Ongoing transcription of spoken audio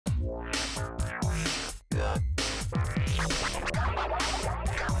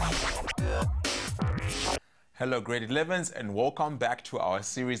Hello grade 11s and welcome back to our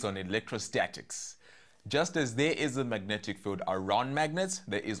series on electrostatics. Just as there is a magnetic field around magnets,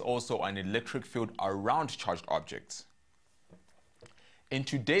 there is also an electric field around charged objects. In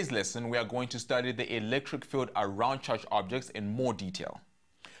today's lesson, we are going to study the electric field around charged objects in more detail.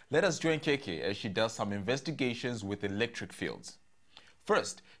 Let us join KK as she does some investigations with electric fields.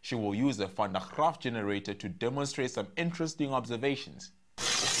 First, she will use a Van der Graaf generator to demonstrate some interesting observations.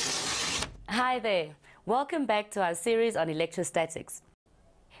 Hi there, welcome back to our series on electrostatics.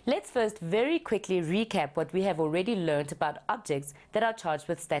 Let's first very quickly recap what we have already learned about objects that are charged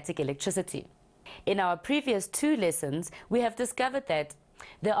with static electricity. In our previous two lessons, we have discovered that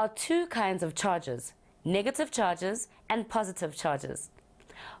there are two kinds of charges, negative charges and positive charges.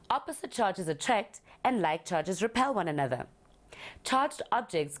 Opposite charges attract and like charges repel one another. Charged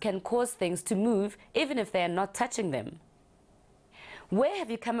objects can cause things to move even if they are not touching them. Where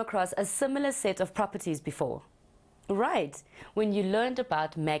have you come across a similar set of properties before? Right, when you learned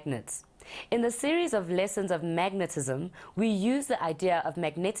about magnets. In the series of lessons of magnetism, we use the idea of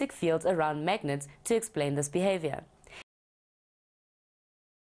magnetic fields around magnets to explain this behavior.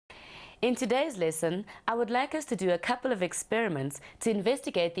 In today's lesson, I would like us to do a couple of experiments to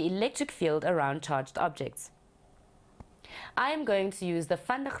investigate the electric field around charged objects. I am going to use the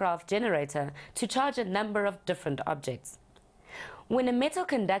Van der Graaf generator to charge a number of different objects. When a metal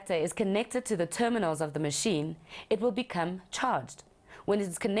conductor is connected to the terminals of the machine, it will become charged. When it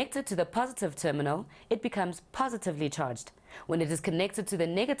is connected to the positive terminal, it becomes positively charged. When it is connected to the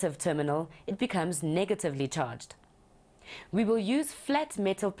negative terminal, it becomes negatively charged. We will use flat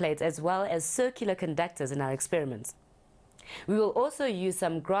metal plates as well as circular conductors in our experiments. We will also use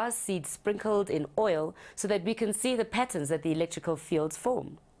some grass seeds sprinkled in oil so that we can see the patterns that the electrical fields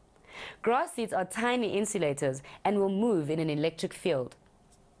form. Grass seeds are tiny insulators and will move in an electric field.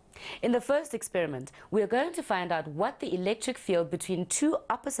 In the first experiment, we are going to find out what the electric field between two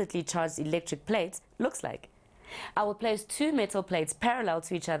oppositely charged electric plates looks like. I will place two metal plates parallel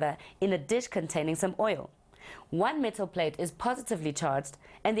to each other in a dish containing some oil. One metal plate is positively charged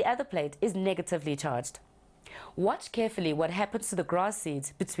and the other plate is negatively charged. Watch carefully what happens to the grass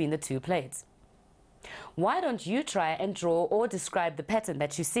seeds between the two plates. Why don't you try and draw or describe the pattern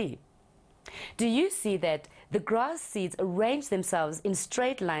that you see? Do you see that the grass seeds arrange themselves in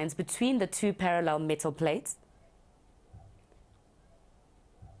straight lines between the two parallel metal plates?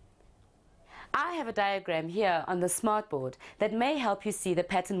 I have a diagram here on the smartboard that may help you see the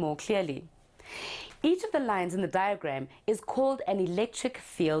pattern more clearly. Each of the lines in the diagram is called an electric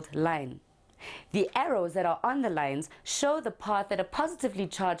field line. The arrows that are on the lines show the path that a positively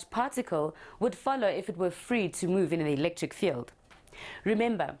charged particle would follow if it were free to move in an electric field.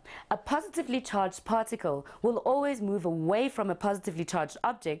 Remember, a positively charged particle will always move away from a positively charged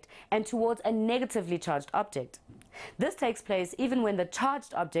object and towards a negatively charged object. This takes place even when the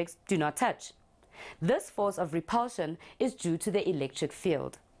charged objects do not touch. This force of repulsion is due to the electric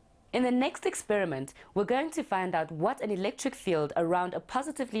field. In the next experiment, we're going to find out what an electric field around a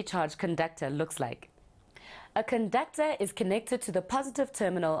positively charged conductor looks like. A conductor is connected to the positive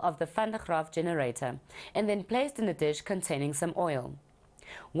terminal of the Van der Graaf generator and then placed in a dish containing some oil.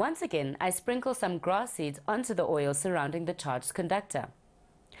 Once again, I sprinkle some grass seeds onto the oil surrounding the charged conductor.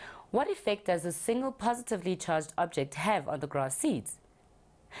 What effect does a single positively charged object have on the grass seeds?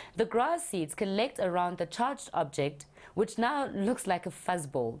 The grass seeds collect around the charged object, which now looks like a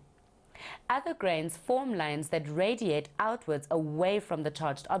fuzzball. Other grains form lines that radiate outwards away from the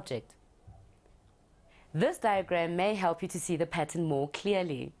charged object. This diagram may help you to see the pattern more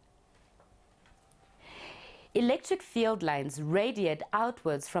clearly. Electric field lines radiate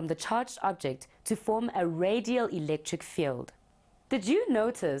outwards from the charged object to form a radial electric field. Did you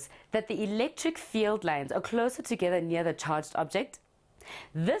notice that the electric field lines are closer together near the charged object?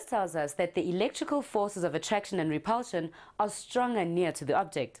 This tells us that the electrical forces of attraction and repulsion are stronger near to the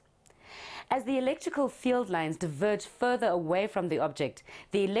object. As the electrical field lines diverge further away from the object,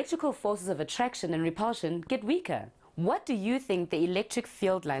 the electrical forces of attraction and repulsion get weaker. What do you think the electric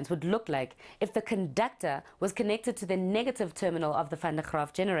field lines would look like if the conductor was connected to the negative terminal of the Van der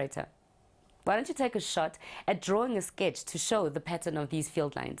Graaf generator? Why don't you take a shot at drawing a sketch to show the pattern of these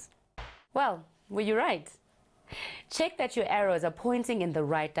field lines? Well, were you right? Check that your arrows are pointing in the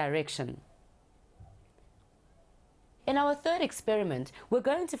right direction. In our third experiment, we're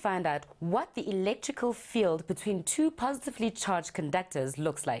going to find out what the electrical field between two positively charged conductors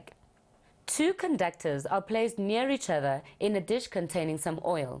looks like. Two conductors are placed near each other in a dish containing some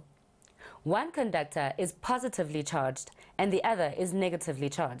oil. One conductor is positively charged and the other is negatively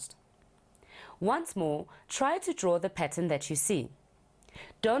charged. Once more, try to draw the pattern that you see.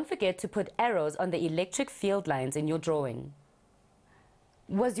 Don't forget to put arrows on the electric field lines in your drawing.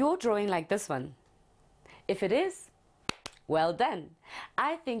 Was your drawing like this one? If it is, well done.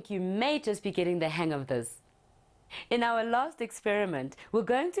 I think you may just be getting the hang of this. In our last experiment, we're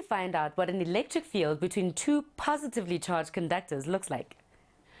going to find out what an electric field between two positively charged conductors looks like.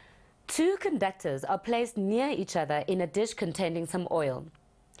 Two conductors are placed near each other in a dish containing some oil.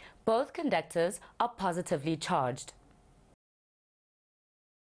 Both conductors are positively charged.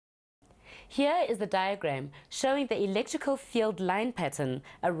 Here is the diagram showing the electrical field line pattern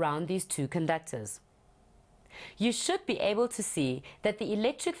around these two conductors. You should be able to see that the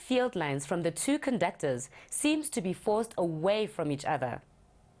electric field lines from the two conductors seems to be forced away from each other.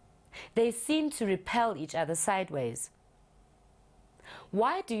 They seem to repel each other sideways.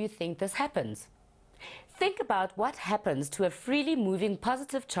 Why do you think this happens? Think about what happens to a freely moving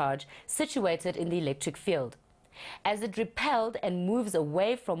positive charge situated in the electric field. As it repelled and moves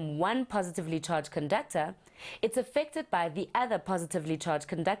away from one positively charged conductor, it's affected by the other positively charged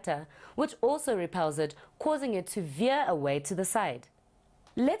conductor, which also repels it, causing it to veer away to the side.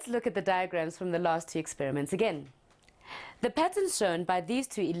 Let's look at the diagrams from the last two experiments again. The patterns shown by these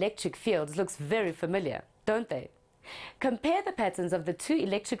two electric fields looks very familiar, don't they? Compare the patterns of the two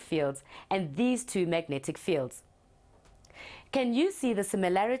electric fields and these two magnetic fields. Can you see the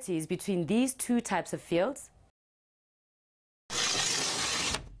similarities between these two types of fields?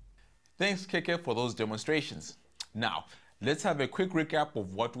 Thanks, Keke, for those demonstrations. Now, let's have a quick recap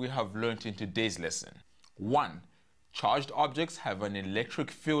of what we have learned in today's lesson. 1. Charged objects have an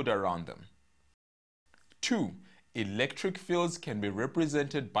electric field around them. 2. Electric fields can be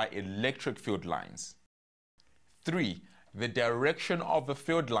represented by electric field lines. 3. The direction of a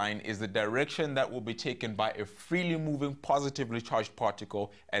field line is the direction that will be taken by a freely moving positively charged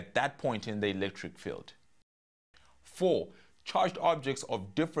particle at that point in the electric field. 4. Charged objects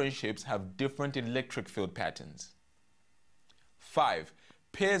of different shapes have different electric field patterns. 5.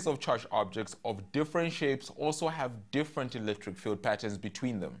 Pairs of charged objects of different shapes also have different electric field patterns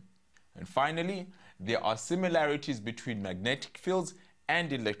between them. And finally, there are similarities between magnetic fields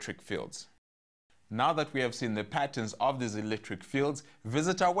and electric fields. Now that we have seen the patterns of these electric fields,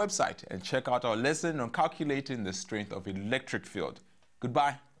 visit our website and check out our lesson on calculating the strength of an electric field.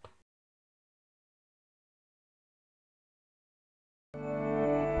 Goodbye.